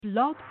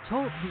Blog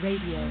Talk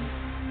Radio.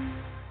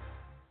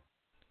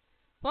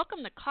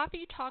 Welcome to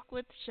Coffee Talk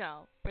with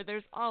Shell, where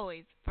there's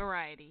always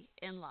variety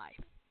in life.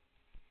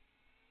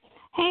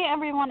 Hey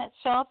everyone, it's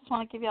Shell. Just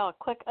want to give y'all a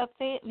quick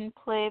update and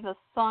play the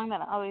song that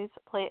I always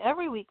play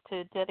every week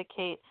to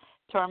dedicate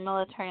to our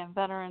military and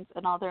veterans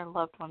and all their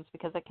loved ones,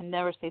 because I can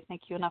never say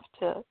thank you enough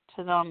to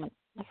them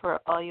for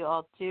all you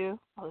all do,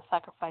 all the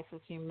sacrifices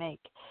you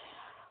make.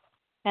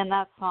 And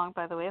that song,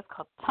 by the way, is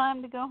called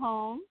Time to Go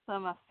Home. So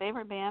my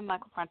favorite band,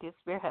 Michael Franti's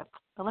Spearhead.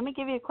 But let me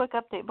give you a quick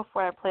update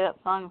before I play that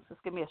song. This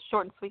is going to be a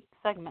short and sweet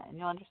segment, and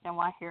you'll understand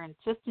why here in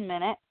just a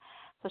minute.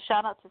 So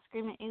shout out to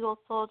Screaming Eagle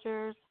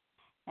Soldiers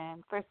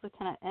and First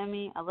Lieutenant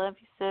Emmy. I love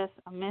you, sis.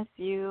 I miss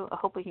you. I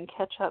hope we can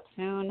catch up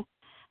soon.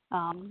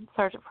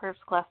 Sergeant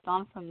First Class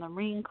Dawn from the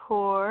Marine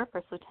Corps,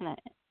 First Lieutenant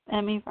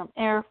Emmy from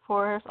Air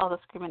Force, all the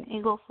Screaming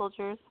Eagle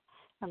Soldiers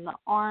from the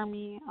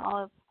Army,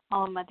 all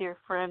of my dear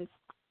friends.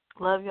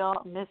 Love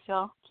y'all, miss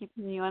y'all,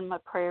 keeping you in my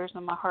prayers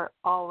and my heart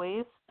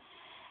always.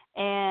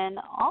 And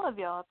all of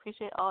y'all,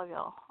 appreciate all of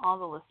y'all, all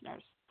the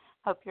listeners.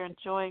 Hope you're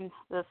enjoying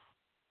this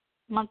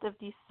month of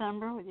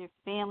December with your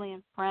family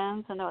and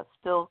friends. I know it's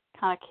still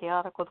kind of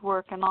chaotic with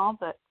work and all,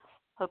 but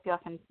hope y'all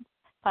can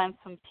find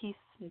some peace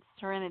and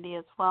serenity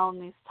as well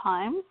in these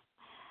times.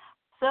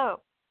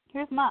 So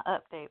here's my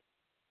update.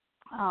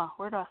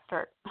 Where do I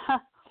start?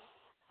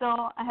 So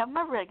I have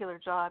my regular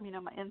job,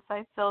 my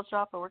inside sales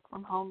job. I work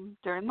from home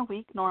during the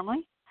week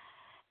normally.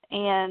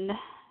 And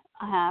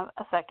I have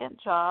a second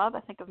job.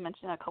 I think I've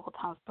mentioned it a couple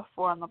times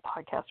before on the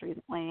podcast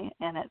recently,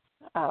 and it's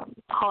a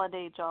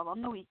holiday job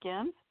on the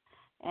weekends.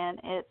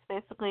 And it's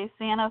basically a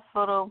Santa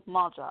photo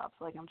mall job.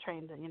 So, I'm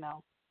trained to,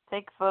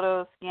 take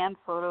photos, scan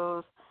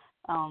photos,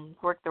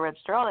 work the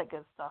register, all that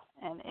good stuff.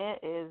 And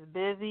it is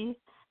busy.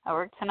 I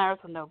work 10 hours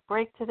with no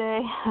break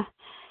today.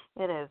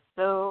 It is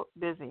so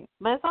busy.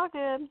 But it's all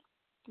good.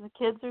 The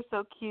kids are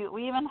so cute.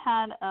 We even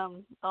had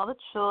all the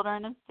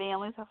children and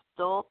families,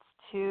 adults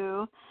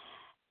too.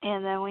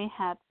 And then we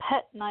had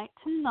pet night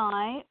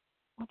tonight,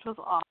 which was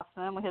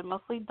awesome. We had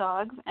mostly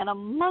dogs and a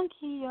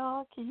monkey,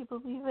 y'all. Can you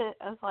believe it?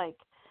 I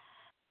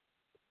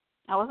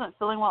wasn't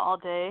feeling well all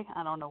day.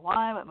 I don't know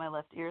why, but my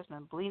left ear's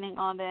been bleeding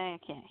all day.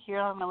 I can't hear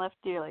out of my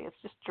left ear.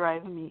 It's just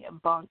driving me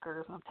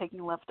bonkers. I'm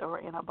taking leftover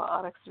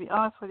antibiotics, to be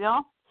honest with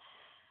y'all,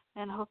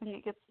 and hoping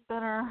it gets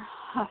better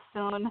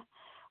soon.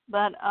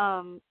 But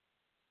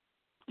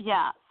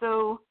yeah,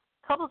 so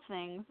a couple of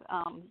things.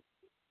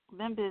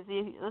 Been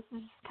busy. This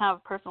is just kind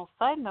of a personal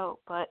side note,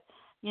 but,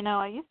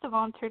 I used to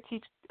volunteer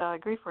teach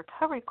grief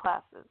recovery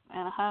classes,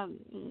 and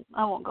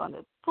I won't go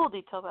into full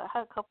detail, but I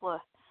had a couple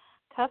of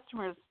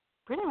customers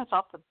pretty much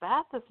off the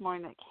bat this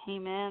morning that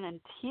came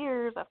in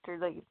tears after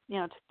they,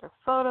 took their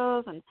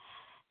photos and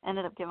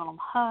ended up giving them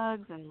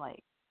hugs and,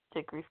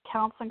 did grief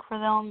counseling for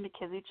them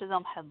because each of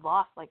them had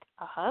lost, a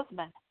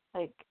husband.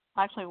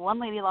 Actually, one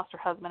lady lost her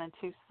husband and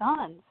two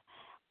sons.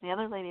 The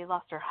other lady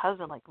lost her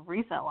husband,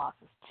 recent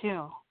losses,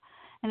 too.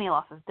 Any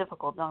loss is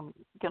difficult, don't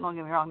get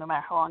me wrong, no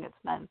matter how long it's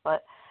been.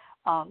 But,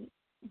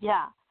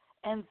 yeah.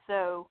 And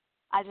so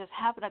I just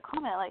happened to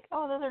comment,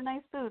 oh, those are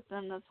nice boots.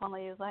 And this one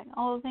lady was like,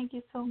 oh, thank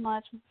you so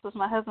much. This was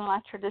my husband and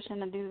my tradition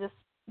to do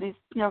these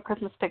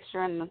Christmas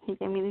picture, and he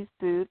gave me these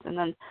boots. And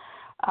then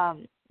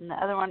and the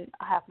other one,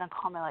 I happened to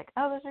comment,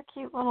 oh, those are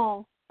cute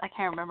little, I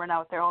can't remember now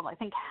what they're all, I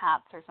think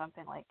hats or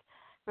something,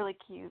 really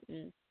cute.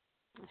 And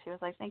she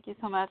was like, thank you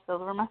so much.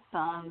 Those were my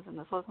sons, and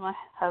this was my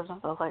husband.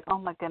 So I was like, oh,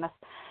 my goodness.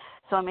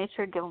 So I made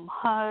sure to give them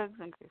hugs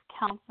and grief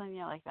counseling,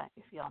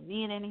 if y'all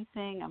need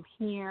anything, I'm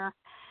here.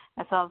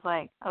 And so I was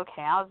like,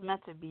 okay, I was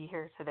meant to be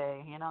here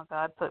today.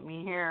 God put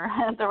me here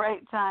at the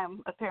right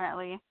time,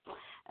 apparently.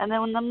 And then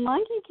when the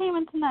monkey came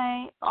in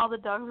tonight, all the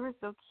dogs were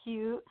so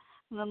cute.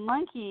 And the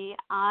monkey,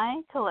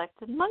 I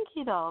collected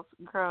monkey dolls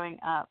growing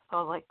up. So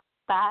I was like,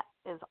 that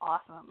is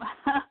awesome.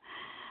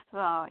 So,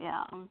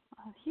 yeah, I'm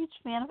a huge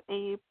fan of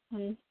Abe,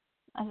 and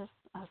I just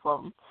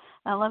love him.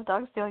 And I love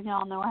dogs too.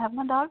 Y'all know I have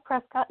my dog,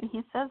 Prescott, and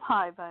he says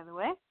hi, by the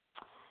way.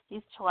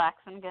 He's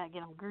chillaxing. Going to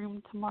get him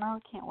groomed tomorrow.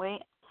 Can't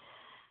wait.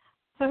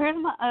 So here's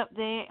my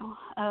update.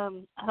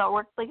 I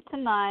worked late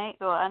tonight,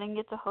 so I didn't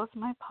get to host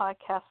my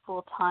podcast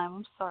full time.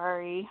 I'm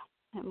sorry.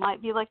 It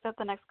might be like that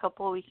the next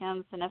couple of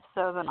weekends, and if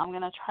so, then I'm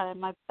going to try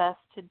my best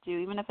to do,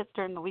 even if it's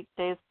during the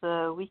weekdays,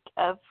 the week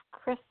of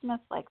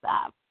Christmas, like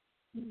that.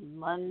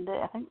 Monday,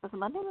 I think it was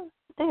Monday.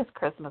 The day is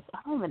Christmas. I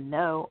don't even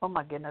know. Oh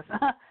my goodness.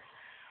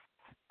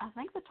 I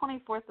think the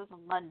 24th is a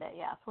Monday.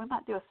 Yeah, so we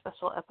might do a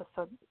special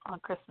episode on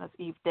Christmas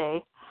Eve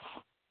day,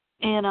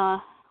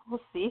 and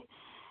we'll see.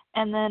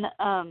 And then,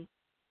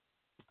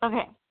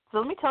 okay, so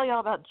let me tell y'all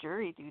about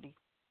jury duty.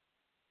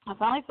 I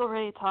finally feel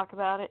ready to talk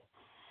about it.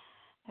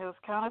 It was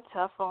kind of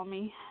tough on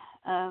me.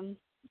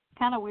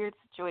 Kind of weird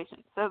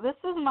situation. So this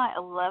is my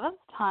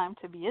 11th time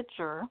to be a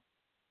juror.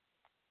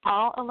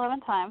 All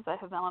 11 times I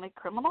have been on a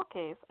criminal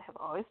case, I have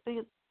always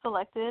been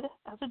selected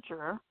as a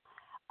juror.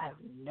 I have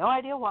no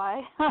idea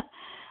why.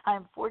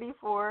 I'm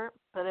 44,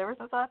 but ever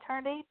since I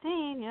turned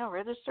 18,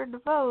 registered to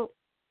vote,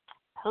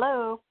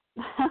 hello,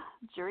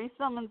 jury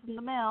summons in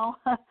the mail.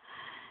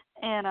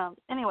 And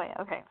anyway,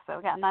 okay, so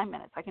I got 9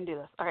 minutes. I can do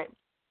this. All right.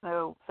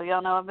 So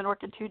y'all know I've been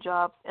working 2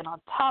 jobs, and on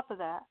top of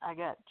that, I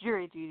got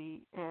jury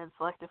duty and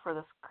selected for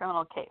this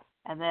criminal case.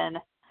 And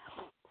then,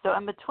 so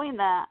in between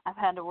that, I've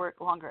had to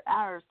work longer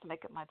hours to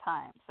make up my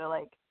time. So,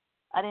 like,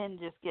 I didn't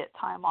just get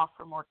time off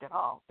from work at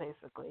all,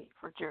 basically,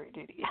 for jury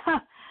duty.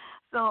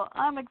 So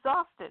I'm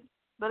exhausted,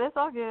 but it's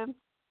all good.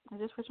 I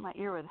just wish my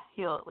ear would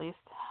heal at least.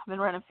 I've been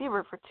running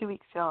fever for 2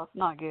 weeks, y'all. It's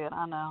not good.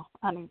 I know.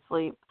 I need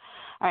sleep.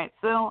 All right,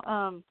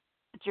 so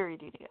jury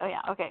duty. Oh,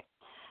 yeah, okay.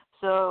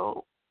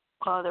 So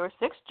there were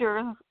six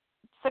jurors,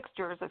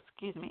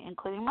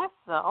 including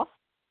myself,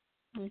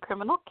 in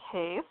criminal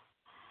case.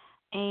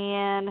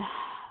 And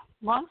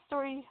long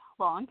story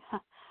long,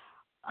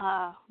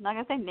 not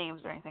going to say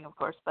names or anything, of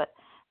course, but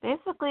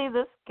basically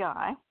this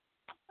guy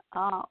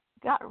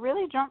got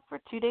really drunk for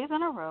 2 days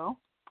in a row,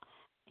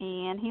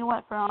 and he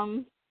went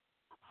from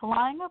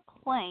flying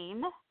a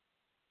plane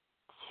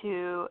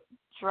to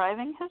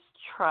driving his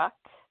truck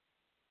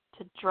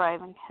to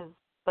driving his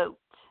boat,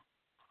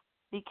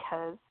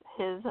 because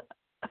his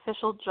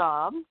official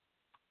job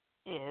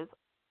is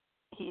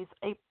he's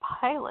a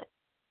pilot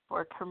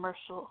for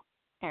commercial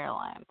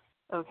airlines,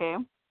 okay?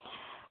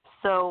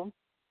 So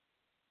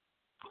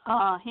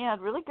he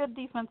had really good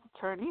defense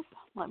attorneys,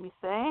 let me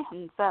say,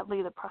 and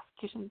sadly the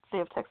prosecution in the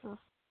state of Texas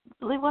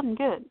really wasn't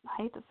good.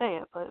 I hate to say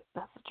it, but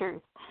that's the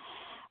truth.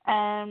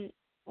 And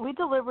we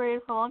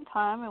deliberated for a long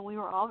time, and we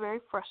were all very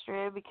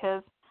frustrated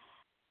because,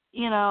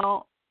 you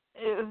know,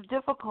 it was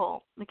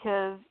difficult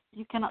because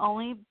you can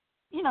only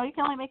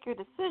make your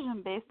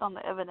decision based on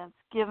the evidence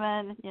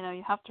given. You know,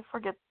 you have to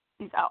forget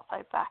these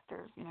outside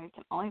factors. You know, you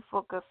can only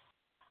focus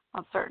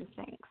on certain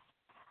things.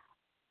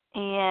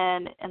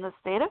 And in the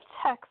state of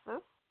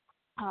Texas,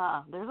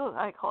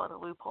 I call it a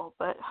loophole,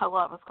 but a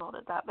lot of us called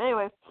it that. But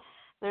anyway,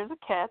 there's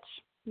a catch.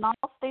 Not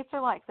all states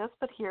are like this,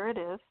 but here it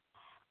is.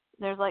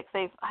 There's I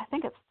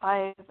think it's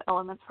 5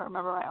 elements, if I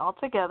remember right,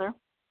 altogether.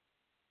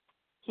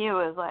 He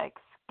was like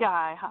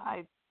sky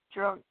high,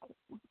 drunk,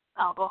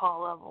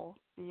 alcohol level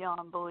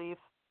beyond belief,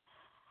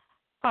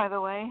 by the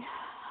way.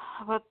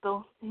 But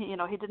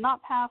he did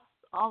not pass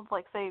all,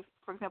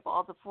 for example,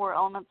 all the 4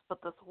 elements,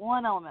 but this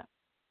one element,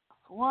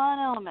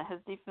 his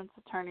defense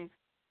attorneys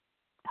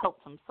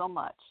helped him so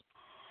much.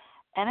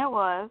 And it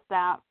was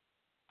that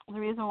the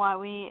reason why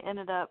we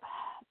ended up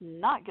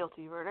not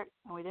guilty verdict,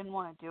 and we didn't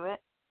want to do it,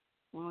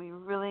 when we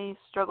really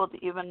struggled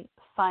to even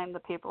sign the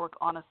paperwork,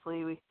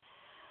 honestly,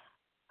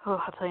 I'll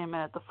tell you in a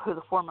minute who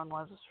the foreman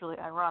was. It's really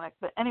ironic.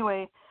 But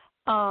anyway,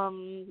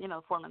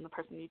 the foreman, the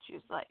person you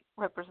choose to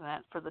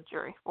represent for the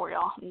jury for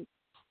y'all and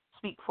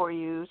speak for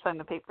you, sign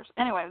the papers.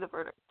 Anyway, the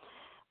verdict.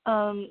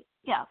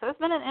 So it's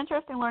been an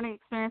interesting learning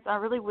experience. I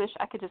really wish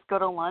I could just go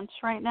to lunch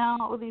right now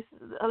with these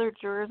other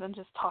jurors and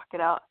just talk it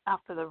out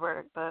after the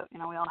verdict. But, we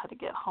all had to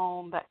get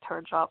home, back to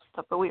our jobs and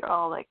stuff. But we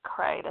all,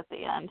 cried at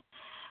the end,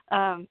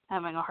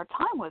 having a hard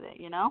time with it,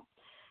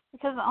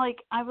 Because,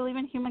 I believe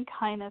in human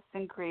kindness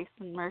and grace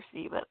and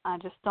mercy, but I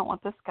just don't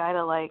want this guy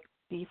to,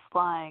 be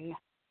flying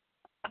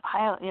a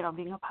pilot,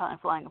 being a pilot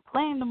and flying a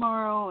plane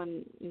tomorrow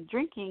and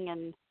drinking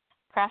and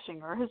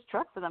crashing, or his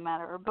truck for the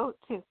matter, or boat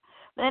too.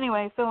 But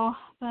anyway, so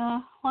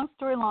long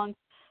story long,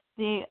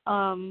 the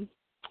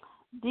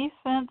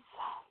defense,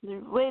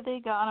 the way they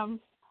got him,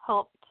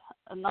 helped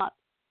a not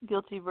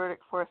guilty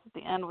verdict for us at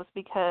the end was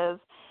because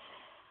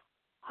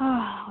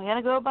we had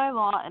to go by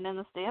law, and in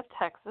the state of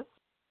Texas,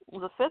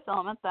 the 5th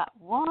element, that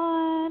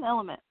one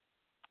element,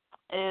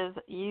 is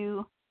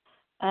you,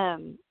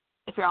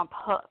 if you're on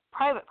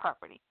private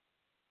property,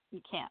 you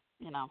can't,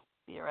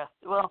 be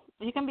arrested. Well,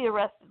 you can be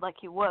arrested like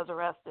he was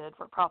arrested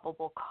for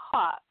probable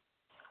cause,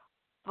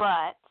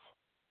 but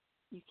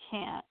you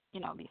can't,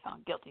 be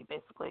found guilty,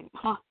 basically,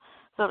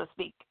 so to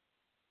speak.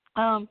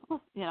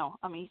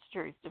 Each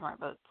jury's different,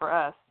 but for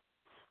us,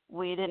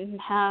 we didn't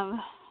have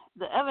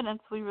the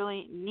evidence we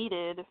really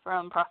needed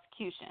from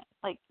prosecution.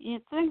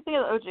 Think of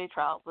the O.J.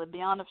 trial, but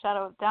beyond a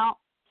shadow of doubt,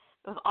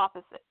 it was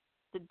opposite.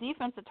 The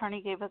defense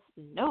attorney gave us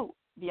no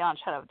beyond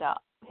shadow of doubt.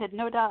 We had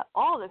no doubt at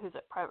all that he was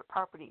at private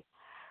property.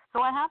 So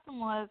what happened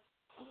was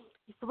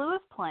he flew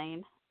his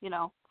plane,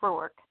 for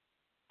work,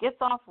 gets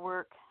off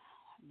work,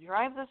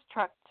 drives his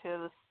truck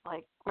to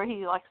this, where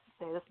he likes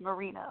to say, this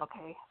marina,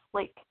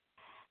 lake.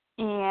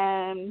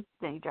 And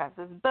then he drives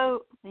his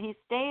boat. He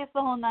stays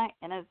the whole night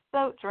in his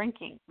boat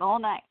drinking the whole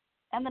night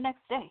and the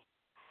next day.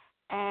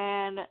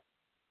 And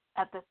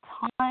at the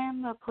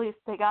time, the police,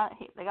 they got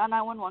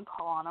 911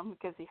 call on him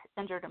because he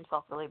injured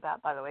himself really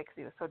bad, by the way, because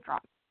he was so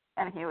drunk.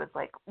 And he was,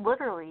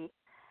 literally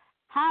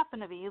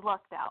happened to be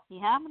lucked out. He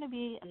happened to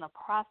be in the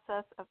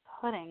process of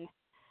putting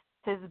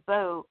his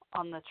boat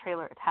on the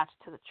trailer attached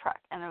to the truck.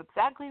 And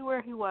exactly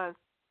where he was,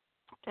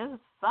 there's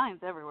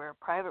signs everywhere,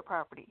 private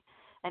property.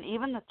 And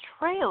even the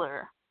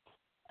trailer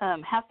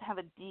has to have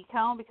a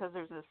decal because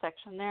there's a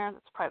section there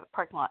that's private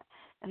parking lot.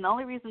 And the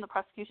only reason the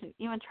prosecution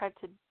even tried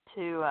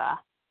to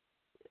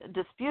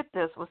dispute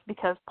this was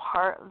because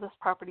part of this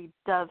property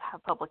does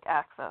have public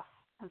access.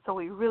 And so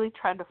we really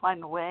tried to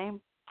find a way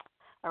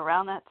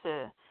around that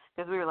because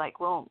because we were like,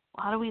 well,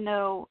 how do we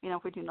know,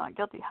 if we do not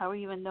guilty, how do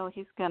we even know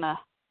he's going to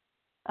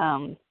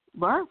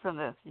learn from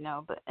this,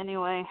 But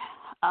anyway,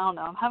 I don't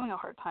know. I'm having a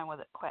hard time with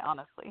it, quite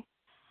honestly.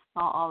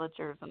 All the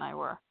jurors and I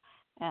were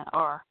and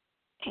are.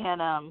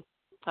 And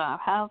so I've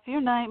had a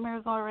few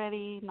nightmares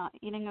already, not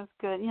eating as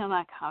good,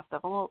 that kind of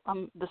stuff.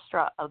 I'm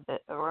distraught a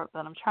bit over it,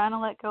 but I'm trying to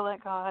let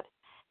God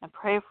and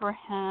pray for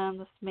him,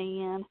 this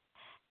man,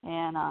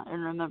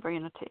 and remember,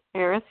 to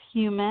err as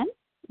human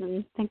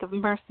and think of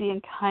mercy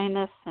and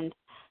kindness and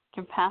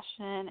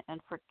compassion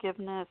and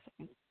forgiveness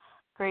and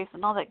grace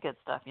and all that good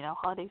stuff,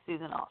 holiday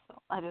season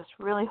also. I just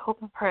really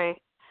hope and pray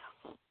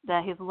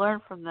that he's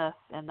learned from this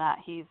and that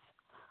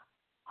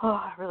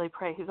I really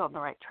pray he's on the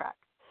right track.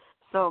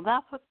 So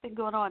that's what's been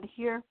going on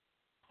here.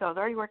 So I was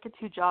already working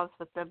 2 jobs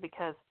with them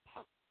because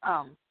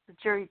the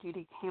jury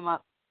duty came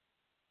up.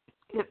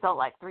 It felt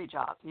like 3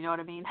 jobs, you know what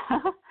I mean?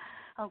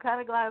 I'm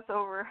kind of glad it's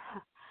over.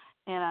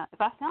 And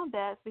if I sound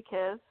bad, it's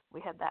because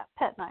we had that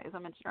pet night, as I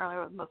mentioned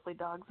earlier, with mostly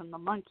dogs and the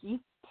monkey.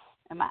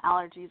 And my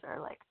allergies are,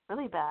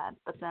 really bad.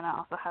 But then I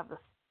also have this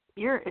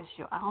ear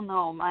issue. I don't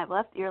know. My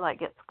left ear,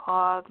 gets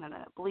clogged and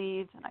it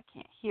bleeds and I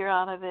can't hear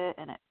out of it.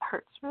 And it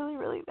hurts really,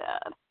 really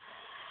bad.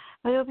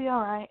 But it'll be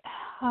all right.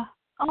 I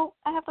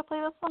have to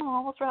play this song. I'm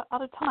almost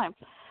out of time.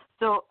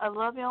 So I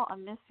love y'all. I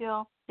miss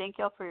y'all. Thank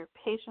y'all for your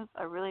patience.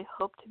 I really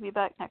hope to be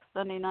back next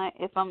Sunday night.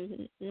 If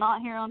I'm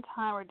not here on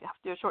time or have to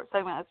do a short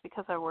segment, it's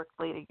because I worked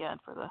late again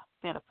for the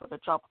Santa Photo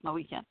job on the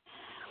weekend.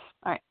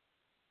 All right.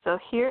 So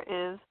here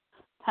is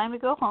Time to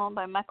Go Home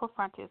by Michael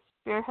Franti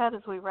Spearhead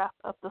as we wrap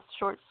up this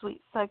short,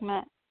 sweet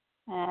segment.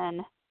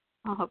 And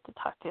I hope to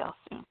talk to y'all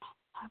soon.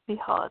 Happy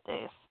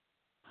holidays.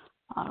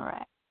 All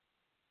right.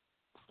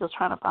 Still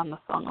trying to find the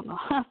song on the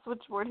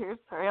switchboard here.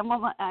 Sorry, I'm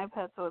on my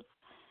iPad, so it's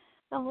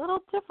a little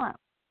different.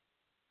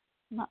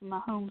 Not in my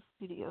home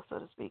studio, so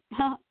to speak.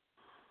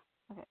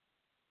 Okay.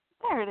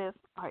 There it is.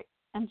 All right.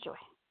 Enjoy.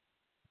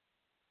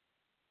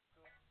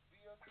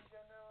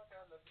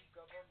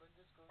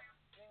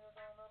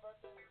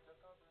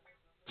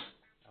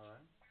 All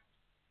right.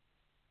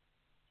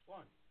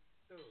 1,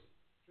 2,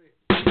 3.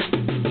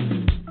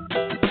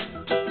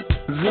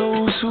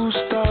 Those who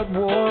start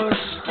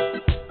wars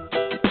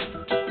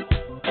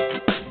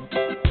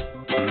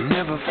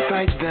never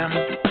fight them.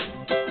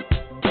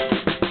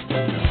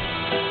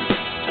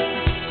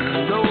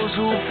 And those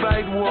who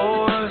fight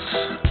wars,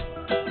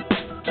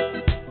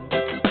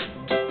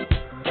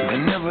 they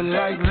never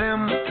like them.